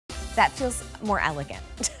That feels more elegant.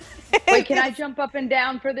 Wait, can I jump up and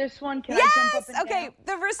down for this one? Can I jump up and down? Okay,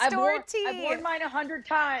 the Restore tee. I've worn mine 100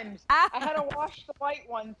 times. I had to wash the white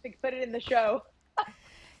one to put it in the show.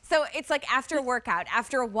 So it's like after a workout,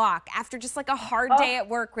 after a walk, after just like a hard day at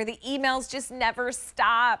work where the emails just never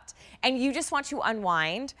stopped and you just want to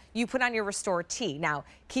unwind, you put on your Restore tee. Now,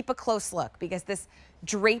 keep a close look because this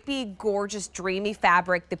drapey, gorgeous, dreamy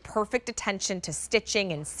fabric, the perfect attention to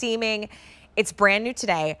stitching and seaming. It's brand new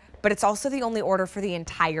today, but it's also the only order for the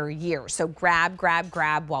entire year. So grab, grab,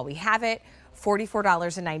 grab while we have it.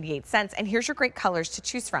 $44.98. And here's your great colors to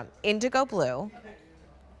choose from. Indigo blue.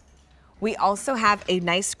 We also have a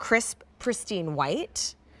nice, crisp, pristine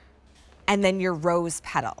white, and then your rose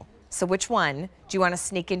petal. So which one do you want to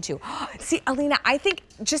sneak into? See, Alina, I think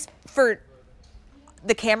just for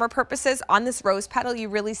the camera purposes, on this rose petal, you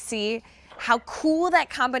really see how cool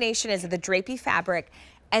that combination is of the drapey fabric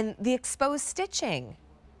and the exposed stitching.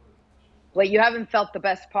 Wait, you haven't felt the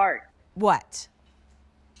best part. What?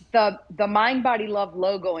 The Mind Body Love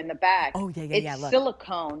logo in the back. Oh, yeah, it's look.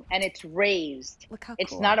 silicone and it's raised. Look how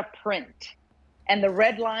it's cool. not a print. And the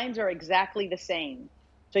red lines are exactly the same.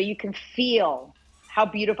 So you can feel how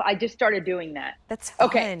beautiful. I just started doing that. That's fun.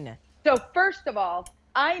 Okay. So first of all,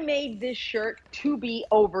 I made this shirt to be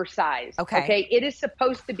oversized. Okay. It is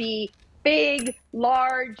supposed to be big,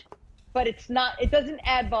 large, but it's not. It doesn't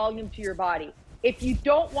add volume to your body. If you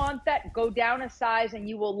don't want that, go down a size and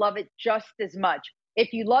you will love it just as much.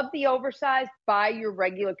 If you love the oversized, buy your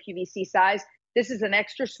regular QVC size. This is an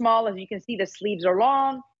extra small. As you can see, the sleeves are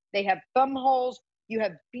long. They have thumb holes. You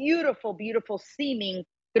have beautiful, beautiful seaming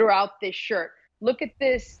throughout this shirt. Look at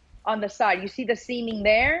this on the side. You see the seaming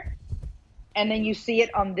there, and then you see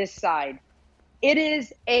it on this side. It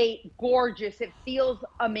is a gorgeous. It feels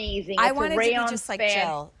amazing. I wanted to be just like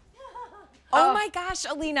Jill. Oh my gosh,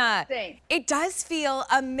 Alina. It does feel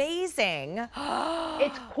amazing.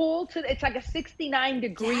 It's cool. It's like a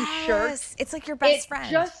 69-degree shirt. It's like your best friend.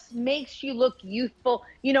 It just makes you look youthful.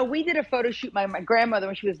 You know, we did a photo shoot, my grandmother,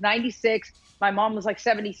 when she was 96. My mom was like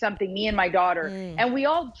 70-something, me and my daughter. And we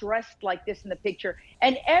all dressed like this in the picture.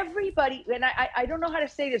 And everybody, and I don't know how to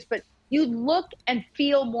say this, but you look and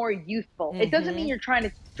feel more youthful. It doesn't mean you're trying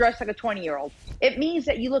to dress like a 20-year-old. It means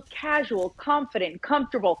that you look casual, confident,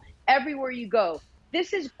 comfortable everywhere you go.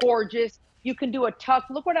 This is gorgeous. You can do a tuck.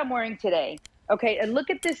 Look what I'm wearing today. Okay, and look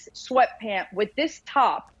at this sweatpant with this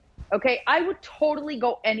top. Okay, I would totally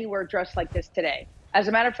go anywhere dressed like this today. As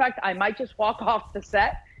a matter of fact, I might just walk off the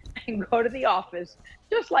set and go to the office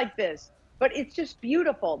just like this. But it's just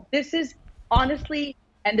beautiful. This is honestly,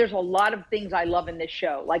 and there's a lot of things I love in this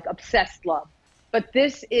show, like obsessed love. But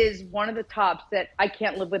this is one of the tops that I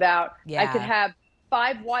can't live without. I could have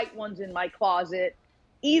 5 white ones in my closet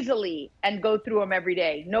easily and go through them every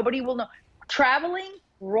day. Nobody will know. Traveling,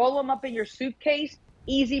 roll them up in your suitcase,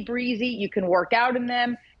 easy breezy. You can work out in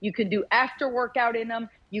them. You can do after workout in them.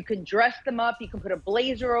 You can dress them up. You can put a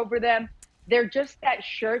blazer over them. They're just that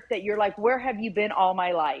shirt that you're like, where have you been all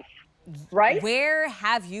my life? Right? Where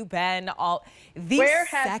have you been all the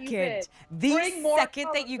second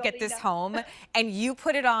that you get this home and you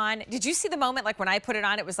put it on? Did you see the moment like when I put it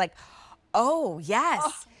on, it was like, oh yes.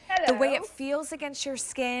 Oh. Hello. The way it feels against your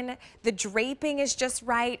skin, the draping is just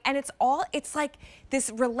right, and it's like this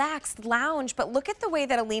relaxed lounge, but look at the way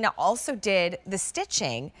that Alina also did the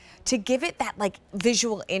stitching to give it that like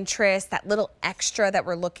visual interest, that little extra that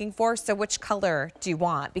we're looking for. So which color do you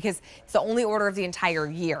want? Because it's the only order of the entire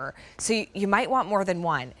year. So you might want more than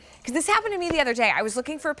one. Because this happened to me the other day. I was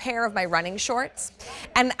looking for a pair of my running shorts,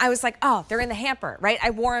 and I was like, oh, they're in the hamper, right?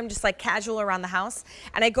 I wore them just like casual around the house,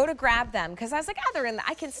 and I go to grab them because I was like, oh, they're in the,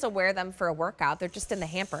 I can still wear them for a workout. They're just in the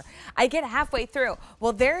hamper. I get halfway through.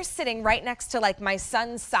 Well, they're sitting right next to like my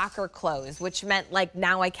son's soccer clothes, which meant like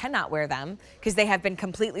now I cannot wear them because they have been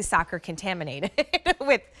completely soccer contaminated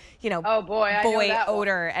with, you know, boy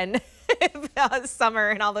odor and summer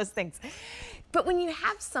and all those things. But when you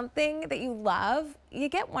have something that you love, you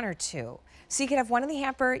get one or two. So you can have one in the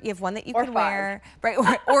hamper, you have one that you can wear, right?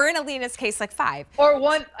 Or in Alina's case, like 5. Or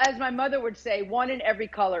one, as my mother would say, one in every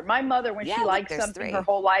color. My mother, when she likes something her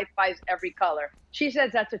whole life, buys every color. She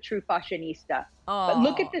says that's a true fashionista. But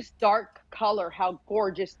look at this dark color, how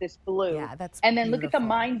gorgeous this blue. Yeah, that's And then look at the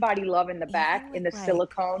Mind Body Love in the back, in the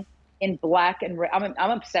silicone, in black and red.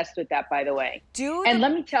 I'm obsessed with that, by the way. And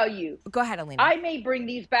let me tell you. Go ahead, Alina. I may bring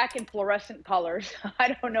these back in fluorescent colors.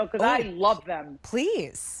 I don't know, because I love them.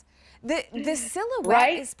 Please. The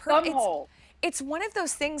silhouette is perfect. Thumbhole. It's one of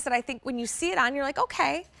those things that I think when you see it on, you're like,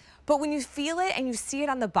 okay. But when you feel it and you see it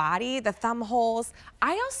on the body, the thumb holes,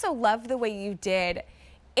 I also love the way you did.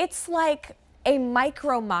 It's like a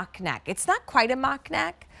micro mock neck. It's not quite a mock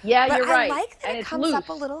neck. Yeah, but you're right. I like that and it it's comes loose. up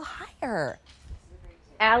a little higher.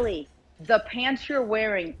 Allie, the pants you're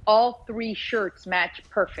wearing, all 3 shirts match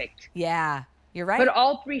perfect. Yeah, you're right. Put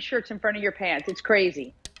all 3 shirts in front of your pants. It's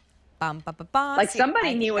crazy. Bum, bum, bum, bum. Like See,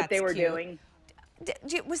 somebody knew what they were cute. doing.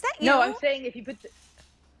 Was that you? No, I'm saying if you put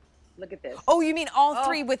look at this. Oh, you mean all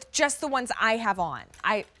 3 with just the ones I have on?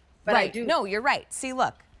 But right. I do. No, you're right. See,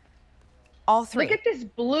 look. All 3. Look at this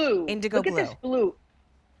blue. Indigo blue. Look at this blue.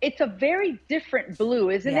 It's a very different blue,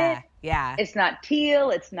 isn't it? Yeah. It's not teal.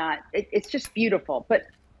 It's not. It's just beautiful. But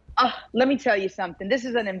let me tell you something. This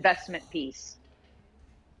is an investment piece.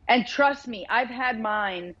 And trust me, I've had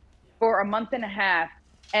mine for a month and a half.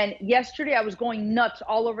 And yesterday I was going nuts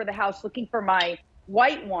all over the house looking for my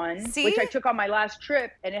white one, which I took on my last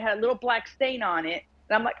trip, and it had a little black stain on it.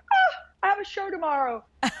 And I'm like, I have a show tomorrow.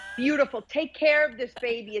 Beautiful. Take care of this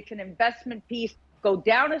baby. It's an investment piece. Go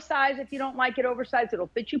down a size if you don't like it oversized. It'll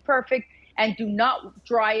fit you perfect. And do not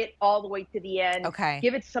dry it all the way to the end. Okay.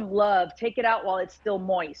 Give it some love. Take it out while it's still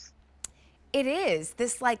moist. It is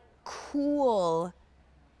this like cool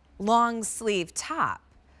long sleeve top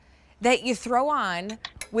that you throw on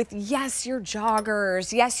with, yes, your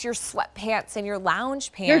joggers, yes, your sweatpants and your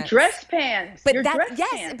lounge pants. Your dress pants. But your dress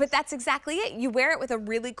yes, pants. but that's exactly it. You wear it with a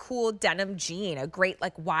really cool denim jean, a great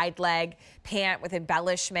like wide leg pant with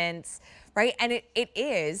embellishments, right? And it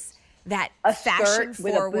is that fashion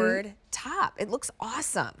forward top. It looks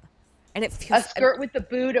awesome. And it feels a skirt with the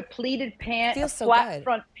boot, a pleated pant, a flat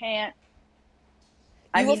front pant.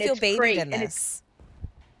 You will feel babied in this.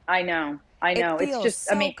 I know. It feels it's just,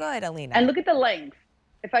 so good, Alina. And look at the length.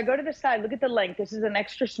 If I go to the side, look at the length. This is an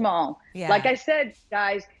extra small. Yeah. Like I said,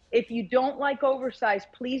 guys, if you don't like oversized,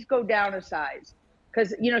 please go down a size.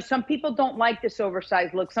 Because, you know, some people don't like this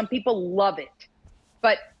oversized look. Some people love it.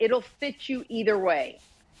 But it'll fit you either way.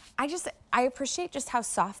 I appreciate just how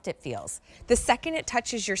soft it feels. The second it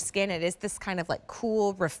touches your skin, it is this kind of like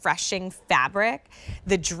cool, refreshing fabric,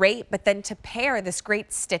 the drape, but then to pair this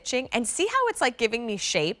great stitching and see how it's like giving me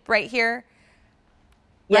shape right here.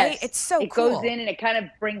 Right? Yes, it's so cool. It goes in and it kind of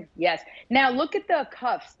brings, yes. Now look at the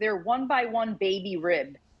cuffs. They're 1x1 baby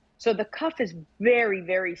rib. So the cuff is very,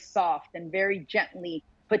 very soft and very gently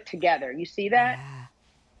put together. You see that? Yeah.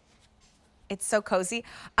 It's so cozy.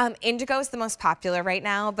 Indigo is the most popular right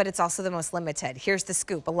now, but it's also the most limited. Here's the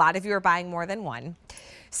scoop. A lot of you are buying more than one.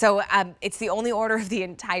 So it's the only order of the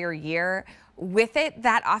entire year. With it,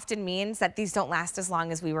 that often means that these don't last as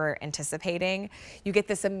long as we were anticipating. You get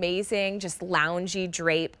this amazing, just loungy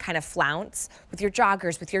drape kind of flounce with your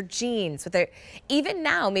joggers, with your jeans, even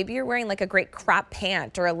now, maybe you're wearing like a great crop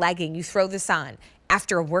pant or a legging, you throw this on.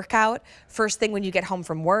 After a workout, first thing when you get home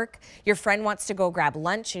from work, your friend wants to go grab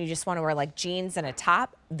lunch and you just want to wear like jeans and a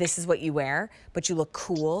top. This is what you wear, but you look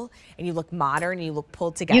cool and you look modern and you look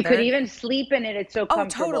pulled together. You could even sleep in it. It's so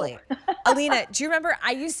comfortable. Oh, totally. Alina, do you remember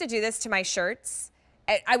I used to do this to my shirts?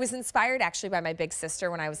 I was inspired actually by my big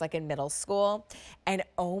sister when I was like in middle school. And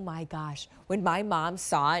oh my gosh, when my mom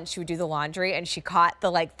saw it and she would do the laundry and she caught the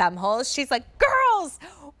like thumb holes, she's like, girls,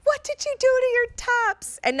 what did you do to your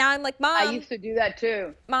tops? And now I'm like, Mom. I used to do that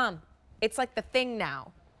too. Mom, it's like the thing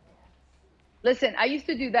now. Listen, I used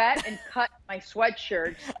to do that and cut my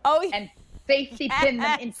sweatshirts and safety pin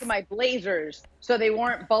them into my blazers so they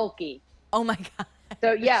weren't bulky. Oh my God.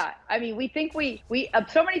 So yeah, I mean, we think we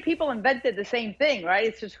so many people invented the same thing, right?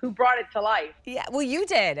 It's just who brought it to life. Yeah, well, you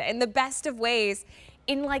did in the best of ways,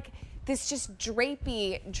 in like this just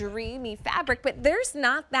drapey, dreamy fabric. But there's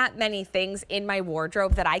not that many things in my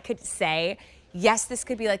wardrobe that I could say, yes, this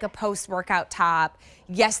could be like a post-workout top.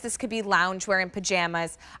 Yes, this could be loungewear and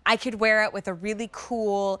pajamas. I could wear it with a really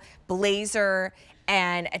cool blazer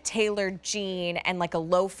and a tailored jean and like a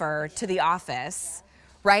loafer to the office,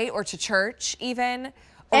 right? Or to church even.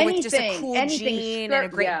 Or with just a cool jean and a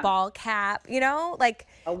great ball cap, you know? Like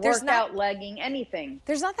a workout legging, anything.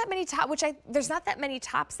 There's not that many there's not that many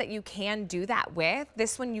tops that you can do that with.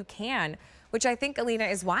 This one you can, which I think, Alina,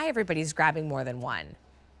 is why everybody's grabbing more than one.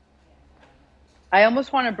 I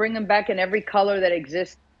almost want to bring them back in every color that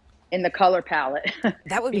exists in the color palette.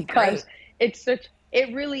 That would be great. It's such,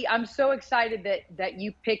 it really, I'm so excited that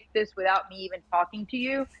you picked this without me even talking to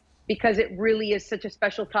you, because it really is such a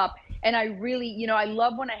special top. And I really, you know, I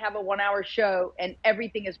love when I have a 1-hour show and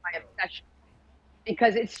everything is my obsession,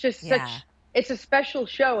 because it's just it's a special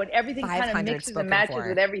show and everything kind of mixes and matches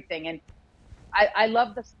with everything. And I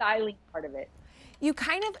love the styling part of it. You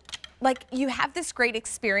kind of, like, you have this great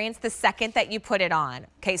experience the second that you put it on.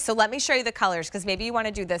 Okay, so let me show you the colors, because maybe you want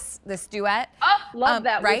to do this duet. Oh, love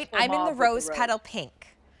that. Right? I'm in the rose petal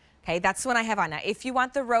pink. Okay, that's the one I have on now. If you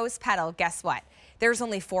want the rose petal, guess what? There's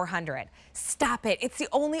only 400. Stop it. It's the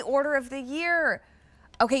only order of the year.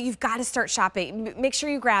 Okay, you've got to start shopping. Make sure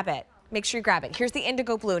you grab it. Make sure you grab it. Here's the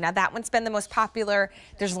indigo blue. Now that one's been the most popular.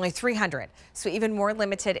 There's only 300, so even more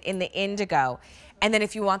limited in the indigo. And then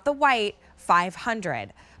if you want the white,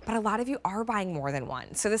 500. But a lot of you are buying more than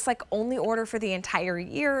one. So this like only order for the entire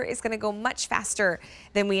year is gonna go much faster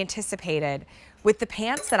than we anticipated. With the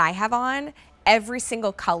pants that I have on, every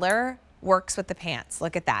single color works with the pants.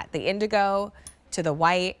 Look at that, the indigo to the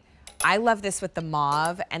white. I love this with the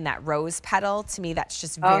mauve and that rose petal. To me, that's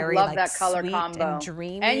just very love like that color sweet combo. and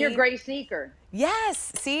dreamy. And your gray sneaker.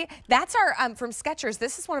 Yes, see, that's our, from Skechers,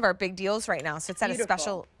 this is one of our big deals right now. So it's at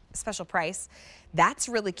Beautiful. a special price. That's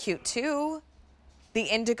really cute too. The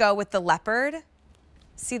indigo with the leopard.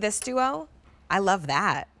 See this duo? I love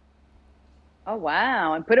that. Oh,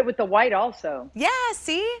 wow. And put it with the white also. Yeah,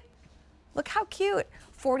 see? Look how cute.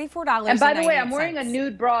 $44.98. And by the way, I'm wearing a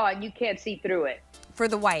nude bra and you can't see through it. For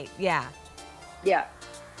the white, yeah. Yeah,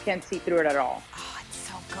 can't see through it at all. Oh, it's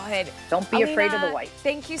so good. Don't be afraid of the white.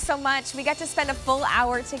 Thank you so much. We got to spend a full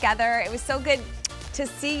hour together. It was so good to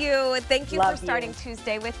see you. Thank you for starting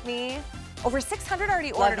Tuesday with me. Over 600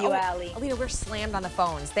 already ordered. Love you, Allie. Alina, we're slammed on the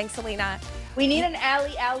phones. Thanks, Alina. We need an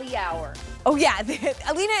Allie hour. Oh, yeah,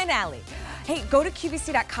 Alina and Allie. Hey, go to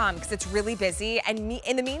QVC.com because it's really busy. And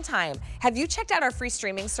in the meantime, have you checked out our free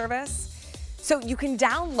streaming service? So you can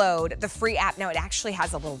download the free app. Now, it actually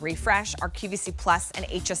has a little refresh, our QVC Plus and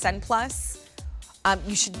HSN Plus.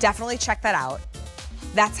 You should definitely check that out.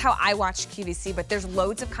 That's how I watch QVC, but there's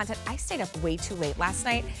loads of content. I stayed up way too late last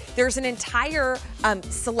night. There's an entire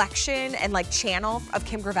selection and like channel of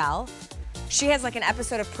Kim Gravel. She has like an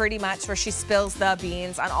episode of Pretty Much where she spills the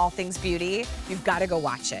beans on all things beauty. You've got to go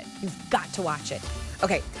watch it. You've got to watch it.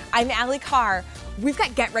 Okay, I'm Allie Carr. We've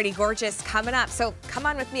got Get Ready Gorgeous coming up. So come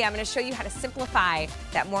on with me. I'm going to show you how to simplify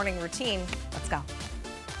that morning routine. Let's go.